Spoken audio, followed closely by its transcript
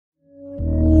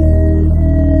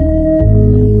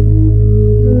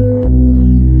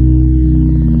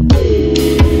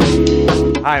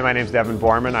my name is Devin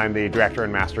Borman. I'm the Director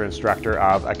and Master Instructor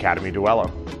of Academie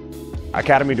Duello.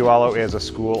 Academie Duello is a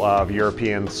school of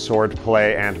European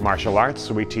swordplay and martial arts.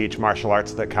 So we teach martial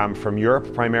arts that come from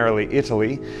Europe, primarily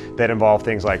Italy, that involve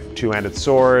things like two-handed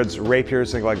swords,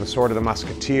 rapiers, things like the sword of the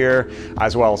musketeer,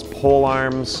 as well as pole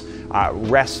arms,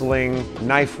 wrestling,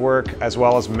 knife work, as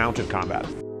well as mounted combat.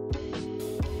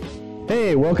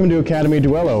 Hey, welcome to Academie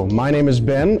Duello. My name is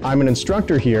Ben, I'm an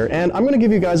instructor here, and I'm going to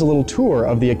give you guys a little tour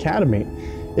of the Academy.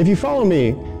 If you follow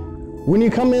me, when you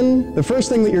come in, the first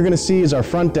thing that you're going to see is our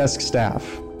front desk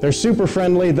staff. They're super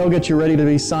friendly, they'll get you ready to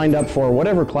be signed up for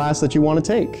whatever class that you want to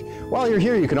take. While you're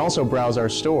here, you can also browse our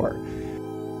store.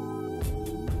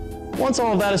 Once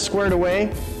all of that is squared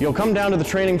away, you'll come down to the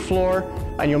training floor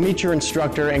and you'll meet your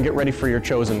instructor and get ready for your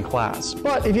chosen class.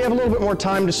 But if you have a little bit more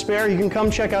time to spare, you can come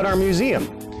check out our museum.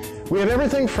 We have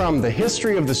everything from the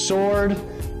history of the sword,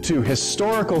 to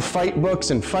historical fight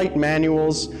books and fight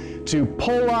manuals, to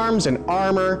pole arms and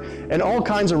armor, and all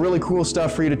kinds of really cool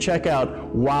stuff for you to check out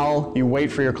while you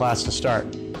wait for your class to start.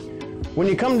 When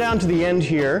you come down to the end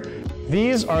here,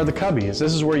 these are the cubbies.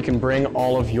 This is where you can bring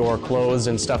all of your clothes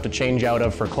and stuff to change out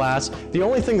of for class. The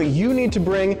only thing that you need to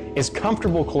bring is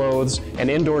comfortable clothes and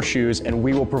indoor shoes, and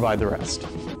we will provide the rest.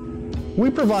 We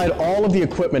provide all of the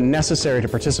equipment necessary to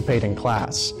participate in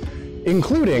class,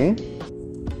 including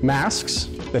masks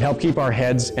that help keep our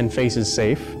heads and faces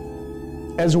safe,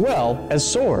 as well as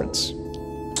swords.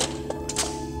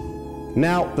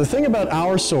 Now, the thing about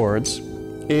our swords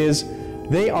is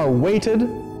they are weighted,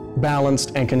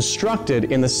 balanced, and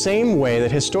constructed in the same way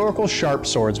that historical sharp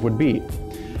swords would be.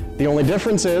 The only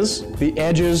difference is the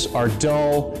edges are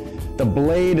dull, the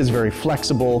blade is very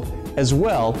flexible, as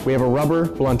well, we have a rubber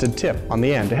blunted tip on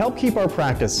the end to help keep our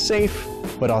practice safe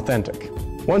but authentic.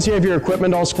 Once you have your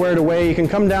equipment all squared away, you can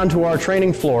come down to our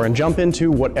training floor and jump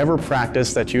into whatever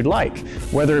practice that you'd like.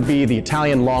 Whether it be the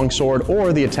Italian longsword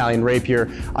or the Italian rapier,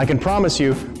 I can promise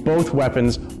you both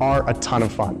weapons are a ton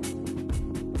of fun.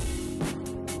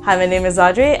 Hi, my name is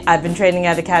Audrey. I've been training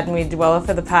at Academie Duello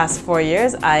for the past 4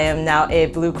 years. I am now a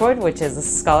blue cord, which is a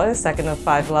scholar, second of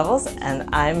 5 levels, and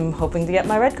I'm hoping to get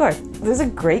my red cord. There's a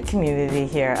great community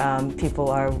here. People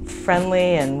are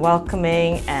friendly and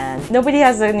welcoming, and nobody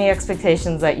has any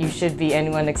expectations that you should be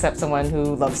anyone except someone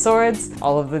who loves swords,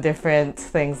 all of the different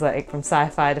things like from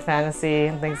sci-fi to fantasy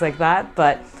and things like that.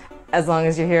 But as long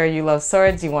as you're here, you love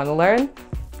swords, you want to learn,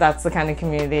 that's the kind of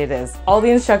community it is. All the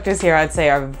instructors here, I'd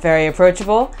say, are very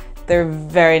approachable. They're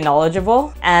very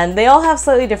knowledgeable, and they all have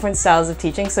slightly different styles of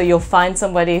teaching, so you'll find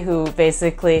somebody who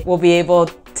basically will be able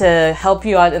to help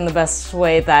you out in the best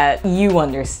way that you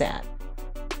understand.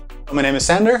 My name is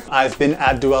Sander. I've been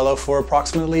at Duello for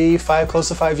approximately close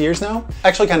to 5 years now.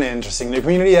 Actually kind of interesting. The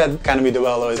community at Academie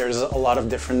Duello, there's a lot of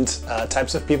different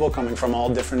types of people coming from all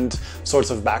different sorts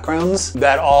of backgrounds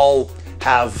that all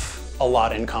have a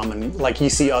lot in common. Like you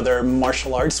see other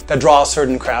martial arts that draw a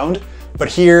certain crowd, but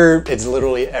here it's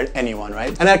literally anyone, right?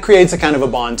 And that creates a kind of a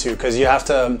bond too, because you have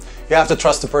to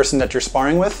trust the person that you're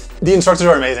sparring with. The instructors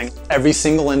are amazing. Every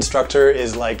single instructor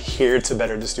is like here to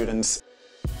better the students.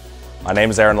 My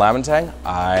name is Aaron Lamentang.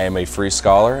 I'm a free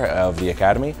scholar of the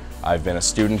Academy. I've been a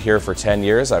student here for 10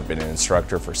 years. I've been an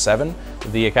instructor for 7.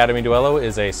 The Academie Duello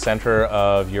is a center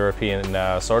of European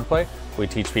swordplay. We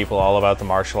teach people all about the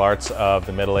martial arts of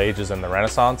the Middle Ages and the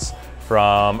Renaissance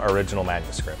from original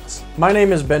manuscripts. My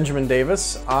name is Benjamin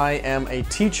Davis. I am a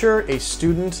teacher, a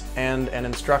student, and an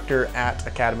instructor at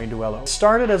Academie Duello.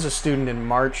 Started as a student in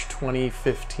March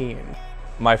 2015.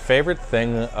 My favorite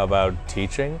thing about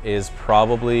teaching is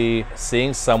probably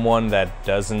seeing someone that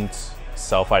doesn't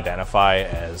self-identify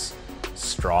as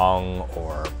strong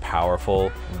or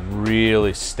powerful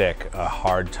really stick a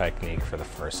hard technique for the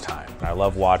first time. I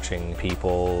love watching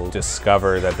people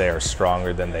discover that they are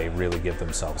stronger than they really give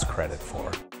themselves credit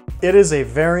for. It is a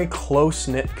very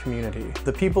close-knit community.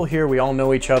 The people here, we all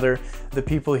know each other. The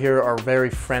people here are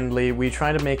very friendly. We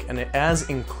try to make as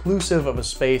inclusive of a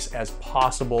space as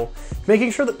possible, making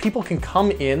sure that people can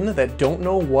come in that don't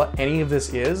know what any of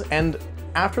this is, and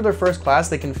after their first class,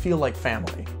 they can feel like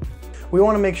family. We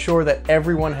want to make sure that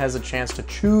everyone has a chance to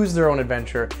choose their own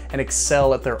adventure and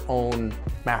excel at their own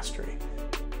mastery.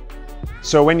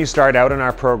 So when you start out in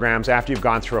our programs, after you've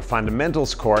gone through a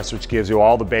fundamentals course, which gives you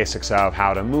all the basics of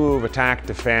how to move, attack,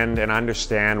 defend, and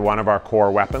understand one of our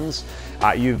core weapons,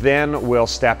 You then will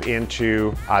step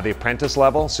into the apprentice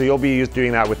level. So you'll be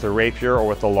doing that with the rapier or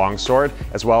with the longsword,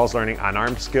 as well as learning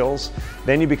unarmed skills.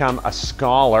 Then you become a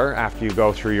scholar after you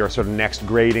go through your sort of next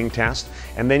grading test.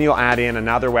 And then you'll add in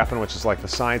another weapon, which is like the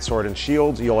side sword and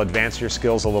shield. You'll advance your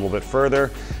skills a little bit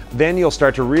further. Then you'll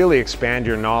start to really expand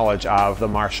your knowledge of the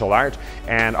martial art.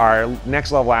 And our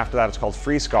next level after that is called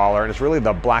free scholar. And it's really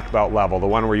the black belt level, the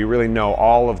one where you really know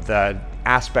all of the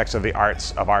aspects of the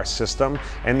arts of our system,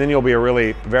 and then you'll be a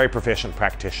really very proficient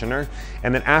practitioner.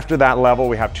 And then after that level,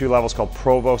 we have 2 levels called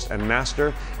provost and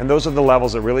master, and those are the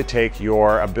levels that really take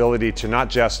your ability to not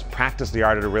just practice the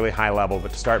art at a really high level,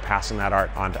 but to start passing that art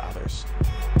on to others.